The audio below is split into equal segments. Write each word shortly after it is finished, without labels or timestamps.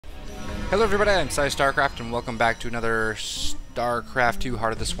Hello everybody, I'm StarCraft and welcome back to another StarCraft 2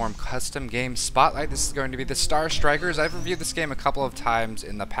 Heart of the Swarm custom game spotlight. This is going to be the Star Strikers. I've reviewed this game a couple of times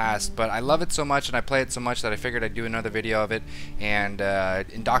in the past, but I love it so much and I play it so much that I figured I'd do another video of it and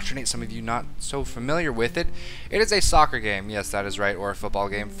indoctrinate some of you not so familiar with it. It is a soccer game, yes that is right, or a football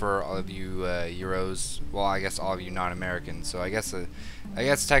game for all of you Euros, well I guess all of you non-Americans, so I guess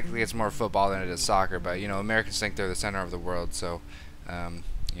technically it's more football than it is soccer, but you know, Americans think they're the center of the world, so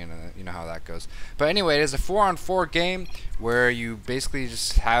you know how that goes. But anyway, it is a 4-on-4 game where you basically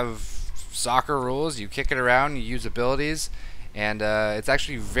just have soccer rules. You kick it around, you use abilities, and it's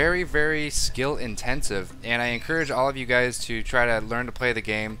actually very, very skill intensive. And I encourage all of you guys to try to learn to play the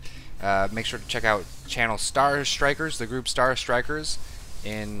game. Make sure to check out channel Star Strikers, the group Star Strikers,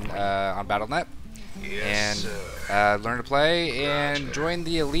 on Battle.net. And learn to play and join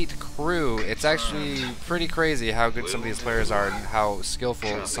the elite crew. It's actually pretty crazy how good some of these players are and how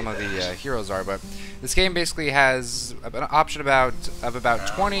skillful some of the heroes are. But this game basically has an option of about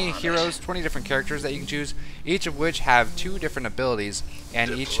 20 heroes, 20 different characters that you can choose, each of which have 2 different abilities,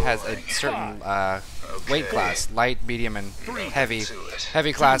 and each has a certain weight class: light, medium, and heavy.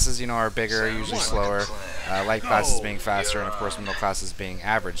 Heavy classes, you know, are bigger, usually slower. Light classes being faster, and of course middle classes being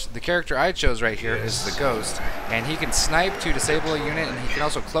average. The character I chose right here is the Ghost, and he can snipe to disable a unit, and he can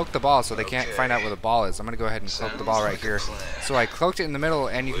also cloak the ball so they can't find out where the ball is. I'm going to go ahead and cloak the ball right here. So I cloaked it in the middle,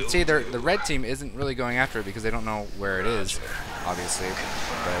 and you can see the red team isn't really going after it because they don't know where it is, obviously.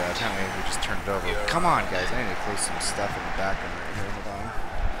 But apparently we just turned it over. Come on, guys, I need to close some stuff in the background here. Hold on.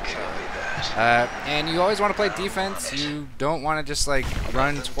 And you always want to play defense. You don't want to just like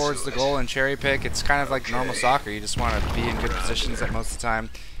run towards the goal and cherry pick. It's kind of like normal soccer. You just want to be in good positions at most of the time.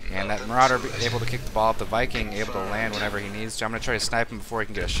 And that Marauder able to kick the ball up, the Viking able to land whenever he needs to. I'm going to try to snipe him before he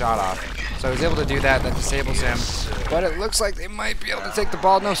can get a shot off. So I was able to do that. That disables him. But it looks like they might be able to take the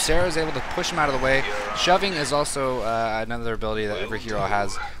ball. No, Sarah's able to push him out of the way. Shoving is also another ability that every hero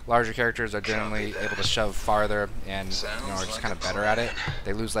has. Larger characters are generally able to shove farther and are just kind of better at it.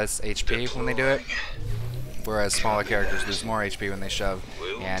 They lose less HP when they do it, whereas smaller characters lose more HP when they shove,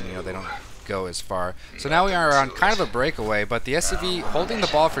 and they don't go as far. So now we are on kind of a breakaway, but the SCV holding the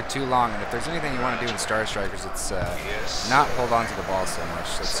ball for too long, and if there's anything you want to do in Star Strikers, it's not hold on to the ball so much.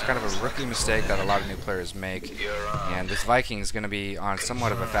 So it's kind of a rookie mistake that a lot of new players make, and this Viking is going to be on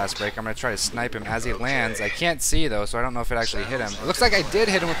somewhat of a fast break. I'm going to try to snipe him as he lands. I can't see though, so I don't know if it actually hit him. It looks like I did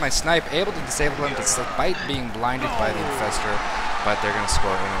hit him with my snipe, able to disable him despite being blinded by the Infestor, but they're going to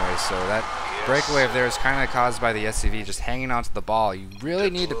score anyway. So that breakaway of theirs kind of caused by the SCV just hanging onto the ball. You really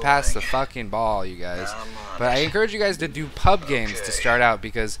need to pass the fucking ball, you guys. But I encourage you guys to do pub games to start out,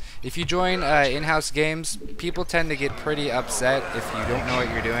 because if you join in-house games, people tend to get pretty upset if you don't know what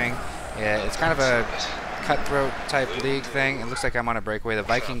you're doing. It's kind of a cutthroat type league thing. It looks like I'm on a breakaway. The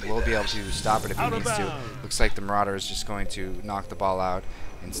Viking will be able to stop it if he needs to. Looks like the Marauder is just going to knock the ball out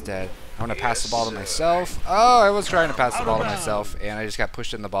instead. I'm going to pass the ball to myself. Oh, I was trying to pass the ball to myself, and I just got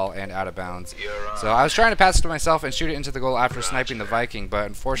pushed in the ball and out of bounds. So I was trying to pass it to myself and shoot it into the goal after sniping the Viking, but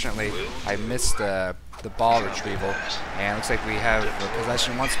unfortunately I missed the ball retrieval. And it looks like we have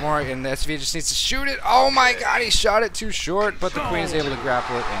possession once more, and the SV just needs to shoot it. Oh my god, he shot it too short, but the Queen is able to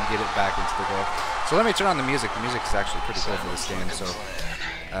grapple it and get it back into the goal. So let me turn on the music. The music is actually pretty cool for this game. So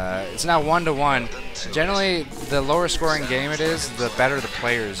it's now 1-1. Generally, the lower scoring game it is, the better the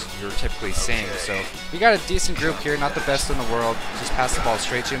players you're typically seeing. So we got a decent group here, not the best in the world. Just pass the ball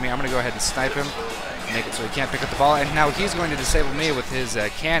straight to me. I'm going to go ahead and snipe him, make it so he can't pick up the ball. And now he's going to disable me with his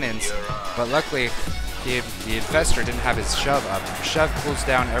cannons. But luckily, the Infestor didn't have his shove up. Shove cools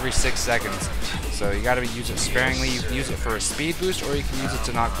down every 6 seconds. So you got to use it sparingly. You can use it for a speed boost, or you can use it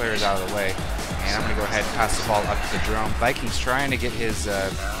to knock players out of the way. And I'm going to go ahead and pass the ball up to the drone. Viking's trying to get his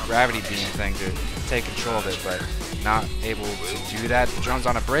gravity beam thing to take control of it, but not able to do that. The drone's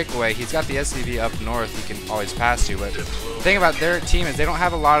on a breakaway. He's got the SCV up north he can always pass to, but the thing about their team is they don't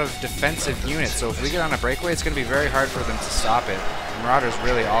have a lot of defensive units, so if we get on a breakaway, it's going to be very hard for them to stop it. The Marauder's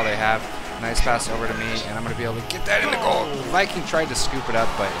really all they have. Nice pass over to me, and I'm going to be able to get that in the goal. The Viking tried to scoop it up,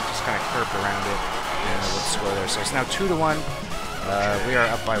 but it just kind of curved around it, and able to score there. So it's now 2-1. We are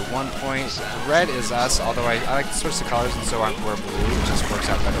up by 1 point. Red is us, although I like to switch the colors, and so we're blue. It just works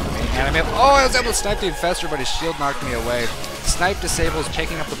out better for me. And I was able to snipe the Infestor, but his shield knocked me away. Snipe disables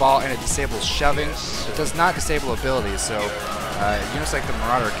picking up the ball, and it disables shoving. It does not disable abilities, so units like the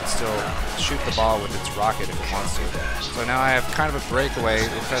Marauder can still shoot the ball with its rocket if it wants to. So now I have kind of a breakaway.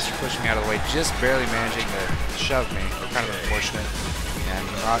 The Infestor pushing me out of the way, just barely managing to shove me. Kind of unfortunate.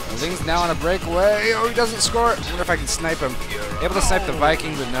 And Ling's now on a breakaway. Oh, he doesn't score. I wonder if I can snipe him. Able to snipe the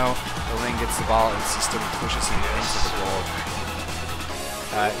Viking, but no. The Ling gets the ball and the system pushes him into the goal.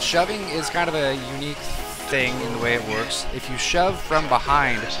 Shoving is kind of a unique thing in the way it works. If you shove from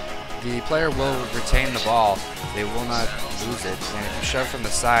behind, the player will retain the ball. They will not lose it. And if you shove from the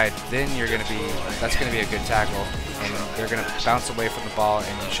side, then that's gonna be a good tackle, and they're gonna bounce away from the ball,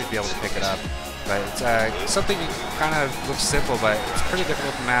 and you should be able to pick it up. But it's something kind of looks simple, but it's pretty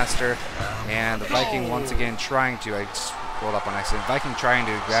difficult to master. And the Viking once again trying to, I just rolled up on accident. Viking trying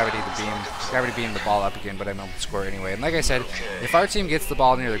to gravity beam the ball up again, but I'm able to score anyway. And like I said, if our team gets the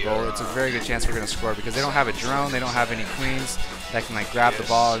ball near the goal, it's a very good chance we're going to score because they don't have a drone, they don't have any queens that can like grab the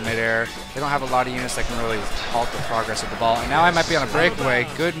ball in midair. They don't have a lot of units that can really halt the progress of the ball. And now I might be on a breakaway.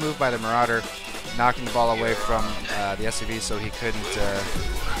 Good move by the Marauder, knocking the ball away from the SUV so he couldn't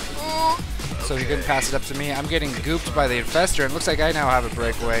pass it up to me. I'm getting gooped by the Infestor, and it looks like I now have a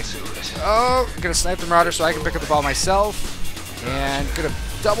breakaway. Oh, I'm gonna snipe the Marauder so I can pick up the ball myself. And gonna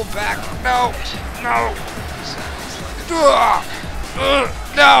double back. No! No!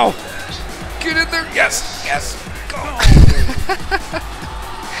 No! Get in there! Yes! Yes! Go!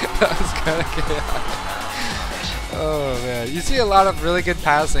 That was kind of chaotic. Oh man, you see a lot of really good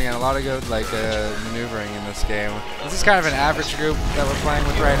passing and a lot of good maneuvering in this game. This is kind of an average group that we're playing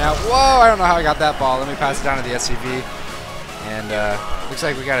with right now. Whoa, I don't know how I got that ball. Let me pass it down to the SUV. And looks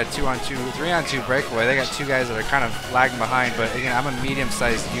like we got a 2-on-2, 3-on-2 breakaway. They got two guys that are kind of lagging behind, but again, I'm a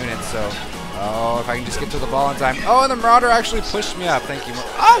medium-sized unit, so if I can just get to the ball in time. Oh, and the Marauder actually pushed me up. Thank you.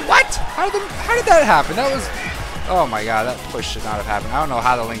 Oh, what? How did that happen? That was, oh my god, that push should not have happened. I don't know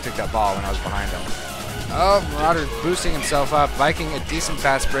how the Link took that ball when I was behind him. Oh, Marauder boosting himself up. Viking a decent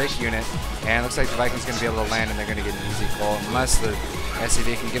fast break unit. And it looks like the Viking's going to be able to land and they're going to get an easy goal. Unless the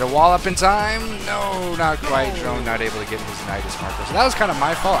SCV can get a wall up in time. No, not quite. Drone not able to get his Nidus marker. So that was kind of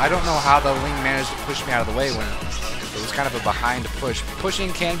my fault. I don't know how the Link managed to push me out of the way when it was kind of a behind push.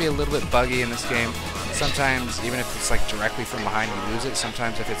 Pushing can be a little bit buggy in this game. Sometimes, even if it's like directly from behind, you lose it.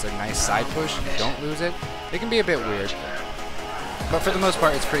 Sometimes if it's a nice side push, you don't lose it. It can be a bit weird. But for the most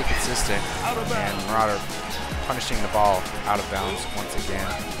part, it's pretty consistent. And Marauder punishing the ball out of bounds once again.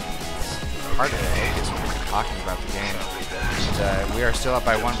 It's hard to focus when we're talking about the game. And, we are still up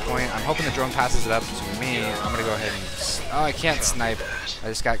by 1 point. I'm hoping the drone passes it up to me. I'm going to go ahead and... Oh, I can't snipe. I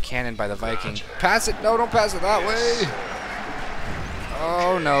just got cannoned by the Viking. Pass it! No, don't pass it that way!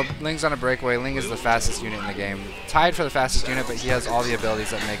 Oh no, Ling's on a breakaway. Ling is the fastest unit in the game. Tied for the fastest unit, but he has all the abilities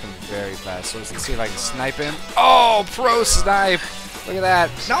that make him very fast. So let's see if I can snipe him. Oh, pro snipe! Look at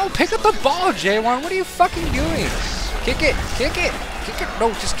that. No, pick up the ball, J1. What are you fucking doing? Kick it, kick it, kick it.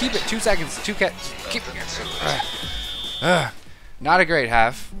 No, just keep it. 2 seconds. Keep it. Not a great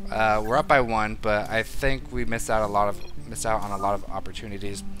half. We're up by 1, but I think we missed out on a lot of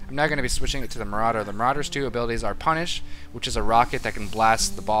opportunities. I'm now going to be switching it to the Marauder. The Marauder's 2 abilities are Punish, which is a rocket that can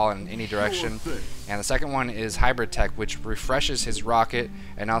blast the ball in any direction, and the second one is Hybrid Tech, which refreshes his rocket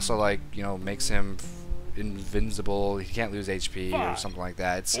and also makes him invincible. He can't lose HP or something like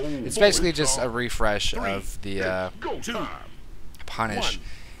that. It's basically just a refresh of the Punish.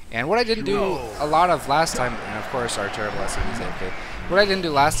 And what I didn't do a lot of last time, and of course our terrible SCVs AFK, what I didn't do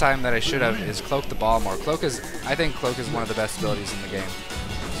last time that I should have is cloak the ball more. I think cloak is one of the best abilities in the game.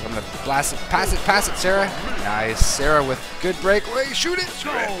 So I'm going to blast it, pass it, Sarah. Nice, Sarah with good breakaway, shoot it!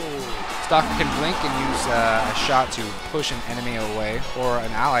 Stalker can blink and use a shot to push an enemy away or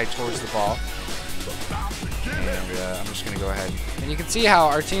an ally towards the ball. And I'm just going to go ahead. And you can see how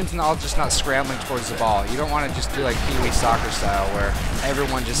our team's all just not scrambling towards the ball. You don't want to just do like Pee Wee soccer style where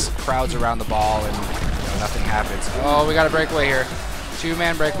everyone just crowds around the ball and nothing happens. Oh, we got a breakaway here.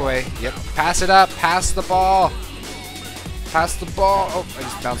 2-man breakaway. Yep. Pass it up. Pass the ball. Pass the ball. Oh, I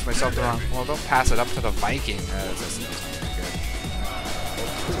just bounced myself the wrong. Well, don't pass it up to the Viking. That's not very good.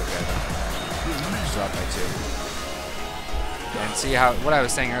 It's okay though. Still up by 2. And see how what I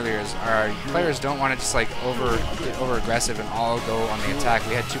was saying earlier is our players don't want to just like get over aggressive and all go on the attack.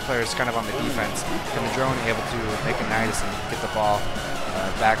 We had 2 players kind of on the defense, and the drone able to make a Nidus and get the ball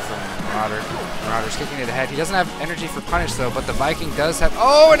back from Marauder. Marauder's kicking it ahead. He doesn't have energy for Punish though, but the Viking does have.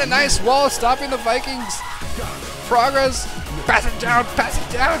 Oh, and a nice wall stopping the Vikings. Progress. Pass it down.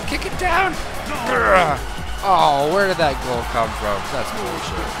 Kick it down. Oh, where did that goal come from? That's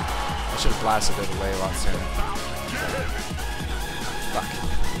bullshit. I should have blasted it away a lot sooner. Fuck.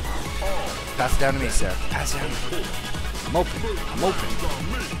 Pass it down to me, Sarah. Pass it down to me. I'm open.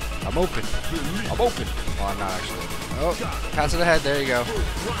 Well, I'm not actually. Oh, pass it ahead. There you go.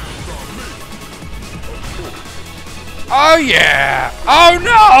 Oh, yeah. Oh,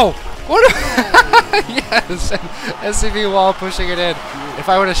 no. What? Yes. SCV wall pushing it in. If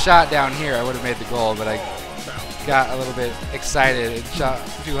I would have shot down here, I would have made the goal, but I got a little bit excited and shot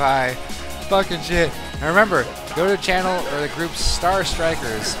too high. fucking shit. And remember, go to the channel or the group Star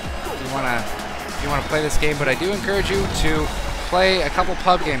Strikers if you wanna play this game. But I do encourage you to play a couple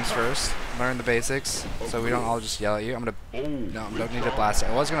pub games first. Learn the basics, so we don't all just yell at you. No, I don't need to blast it.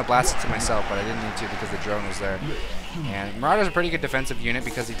 I was gonna blast it to myself, but I didn't need to because the drone was there. And Marauder's a pretty good defensive unit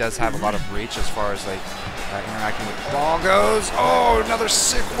because he does have a lot of reach as far as like interacting with the ball goes. Oh, another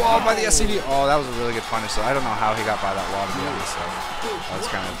sick wall by the SCV. Oh, that was a really good punish. So I don't know how he got by that wall, to be honest. So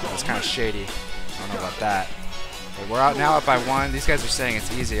that was kind of shady. I don't know about that. But we're out now, up by 1. These guys are saying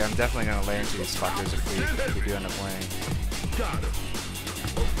it's easy. I'm definitely gonna lay into these fuckers if we do end up winning.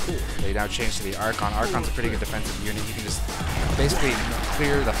 They now change to the Archon. Archon's a pretty good defensive unit. He can just basically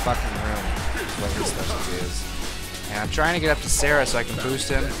clear the fucking room, is what his specialty is. And I'm trying to get up to Sarah so I can boost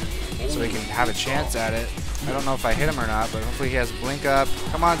him, so he can have a chance at it. I don't know if I hit him or not, but hopefully he has blink up.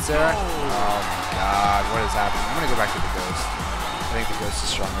 Come on, Sarah. Oh my god, what is happening? I'm going to go back to the Ghost. I think the Ghost is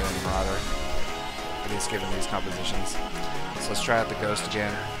stronger than the Marauder, at least given these compositions. So let's try out the Ghost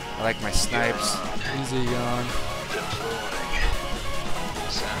again. I like my snipes. Easy on.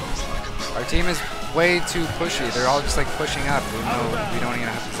 Our team is way too pushy. They're all just like pushing up. We know we don't even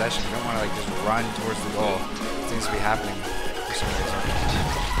have possession. We don't want to like just run towards the goal. It seems to be happening for some reason.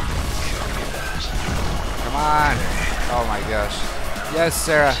 Come on. Oh my gosh. Yes,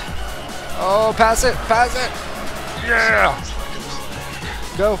 Sarah. Oh, pass it. Pass it. Yeah.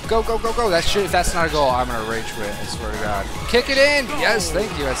 Go, go, go, go, go. That shit, if that's not a goal, I'm going to rage quit. I swear to God. Kick it in. Yes,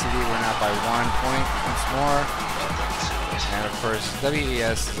 thank you, SCV. We're now by 1 point once more. And of course,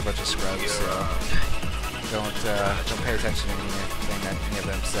 WES is a bunch of scrubs, so don't pay attention to anything that any of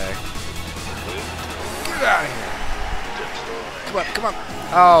them say. Get out of here! Come on, come on!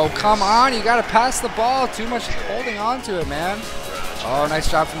 Oh, come on! You gotta pass the ball. Too much holding on to it, man. Oh, nice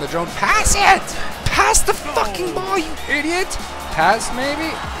job from the drone. Pass it! Pass the fucking ball, you idiot! Pass,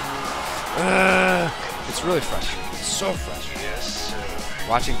 maybe? It's really frustrating. It's so frustrating.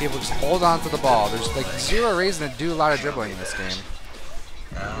 Watching people just hold on to the ball. There's like zero reason to do a lot of dribbling in this game.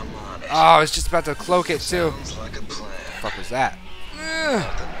 Oh, I was just about to cloak it too. What the fuck was that?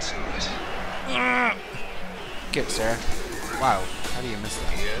 Get it, Sarah. Wow, how do you miss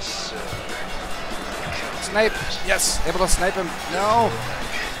that? Snipe! Yes! Able to snipe him. No!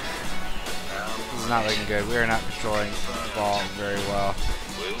 This is not looking good. We are not controlling the ball very well.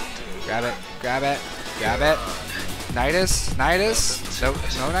 Grab it, grab it, grab it. Nidus? Nidus? No,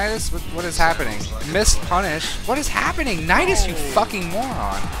 no Nidus? What is happening? Missed punish? What is happening? Nidus, you fucking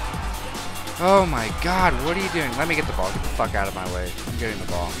moron! Oh my god, what are you doing? Let me get the ball. Get the fuck out of my way. I'm getting the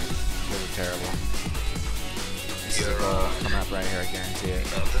ball. Really terrible. This is a goal coming up right here, I guarantee it.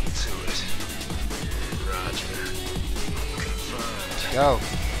 Go.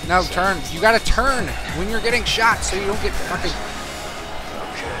 No, turn. You gotta turn when you're getting shot so you don't get fucking...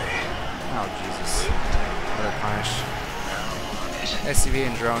 Oh, Jesus. Another punish. SCV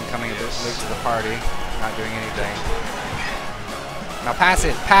and drone coming a bit late to the party. Not doing anything. Now pass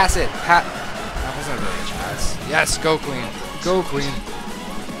it. Pass it. That wasn't a really pass. Yes, go Queen. Go Queen.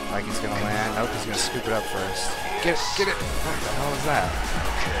 Like he's going to land. Nope, he's going to scoop it up first. Get it. Get it. What the hell is that?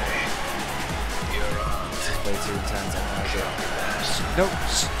 This is way too intense. I don't like it. No,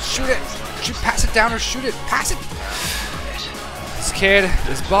 shoot it. Shoot, pass it down or shoot it. Pass it. This kid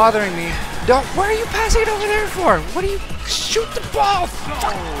is bothering me. Don't. Why are you passing it over there for? What do you? Shoot the ball.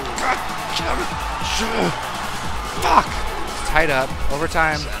 Fuck. Fuck. It's tied up.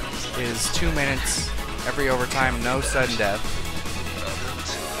 Overtime is 2 minutes. Every overtime, no sudden death.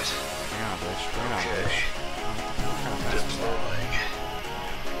 Bring on, bitch. Bring on, bitch.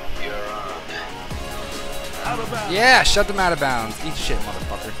 Yeah, shut them out of bounds. Eat shit,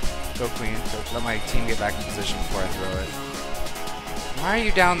 motherfucker. Go Queen. So let my team get back in position before I throw it. Why are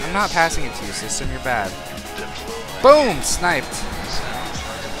you down? I'm not passing it to you, system. You're bad. Boom! Sniped.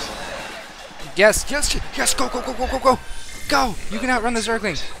 Yes, yes, yes! Go, go, go, go, go, go! Go! You can outrun the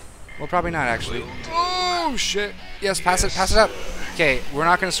Zergling. Well, probably not, actually. Oh, shit. Yes, pass it up. Okay, we're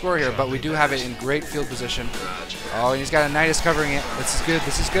not going to score here, but we do have it in great field position. Oh, and he's got a Nidus covering it. This is good.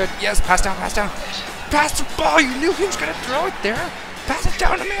 This is good. Yes, pass down, pass down. Pass the ball. You knew he was going to throw it there. Pass it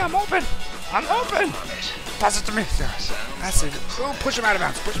down to me. I'm open. I'm open. Pass it to me. That's it. Oh, push him out of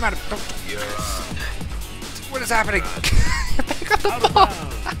bounds. Push him out of bounds. What is happening? Pick up the ball.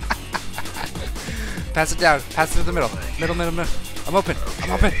 Pass it down. Pass it to the middle. Middle, middle, middle. I'm open.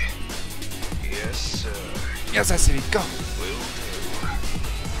 I'm open. Yes, sir. Yes, I see it. Go.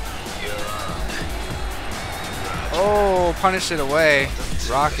 Oh, punish it away.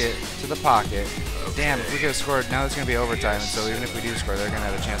 Rocket to the pocket. Damn, if we could have scored, now it's going to be overtime, and so even if we do score, they're going to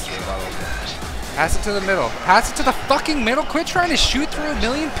have a chance to rebuttal. Pass it to the middle. Pass it to the fucking middle. Quit trying to shoot through a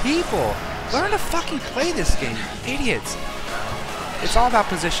million people. Learn to fucking play this game, you idiots. It's all about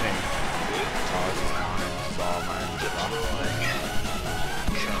positioning.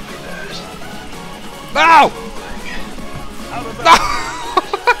 No! No!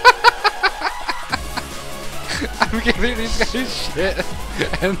 I'm giving these guys shit,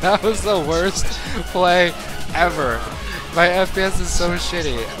 and that was the worst play ever. My FPS is so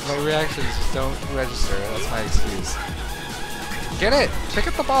shitty. My reactions just don't register. That's my excuse. Get it! Pick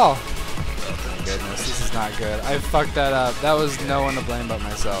up the ball! Goodness, this is not good. I fucked that up. That was no one to blame but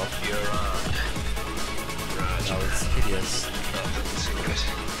myself. That was hideous.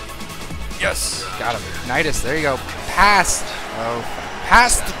 Yes! Got him. Nidus, there you go. Pass! Oh,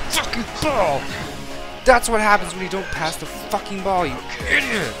 pass the fucking ball! That's what happens when you don't pass the fucking ball, you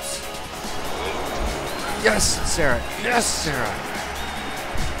idiots! Yes, Sarah. Yes, Sarah.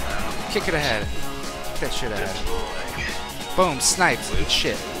 Kick it ahead. Kick that shit ahead. Boom, snipes. Eat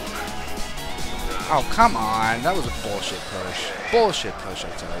shit. Oh, come on. That was a bullshit push. Bullshit push, I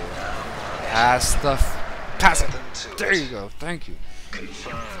tell you. Pass the... pass it. There you go. Thank you.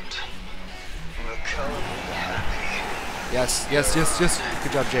 Yes, yes, yes, yes.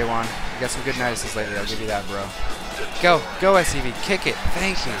 Good job, J1. You got some good nices lately. I'll give you that, bro. Go. Go, SCV. Kick it.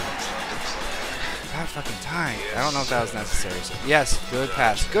 Thank you. That fucking time. I don't know if that was necessary. So, yes, good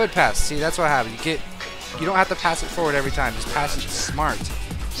pass. Good pass. See, that's what happens. You don't have to pass it forward every time. Just pass it smart.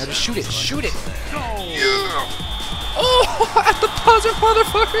 Now just shoot it. Shoot it. No. Yeah. Oh, at the buzzer,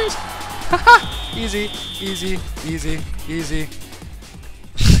 motherfuckers. Haha. Easy, easy, easy, easy.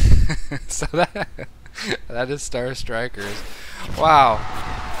 So that is Star Strikers. Wow.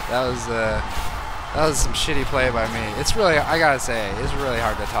 That was some shitty play by me. It's really, I gotta say, it's really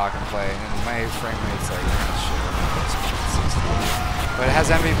hard to talk and play, and my frame rate's like shit. But it has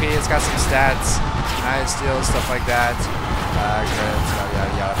MVP, it's got some stats, nice steals, stuff like that. Credits, yada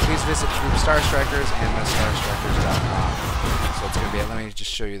yada yada. Please visit Group Star Strikers and StarStrikers.com. So it's gonna be. Let me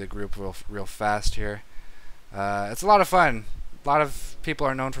just show you the group real fast here. It's a lot of fun. A lot of people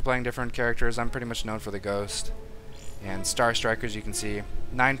are known for playing different characters. I'm pretty much known for the Ghost. And Star Strikers, you can see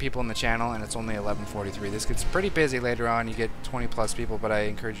 9 people in the channel, and it's only 11:43. This gets pretty busy later on. You get 20 plus people, but I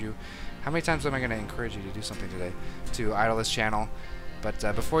encourage you. How many times am I going to encourage you to do something today? To idle this channel. But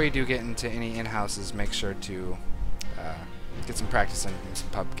before you do get into any in-houses, make sure to get some practice in some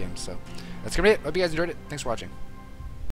pub games. So that's going to be it. Hope you guys enjoyed it. Thanks for watching.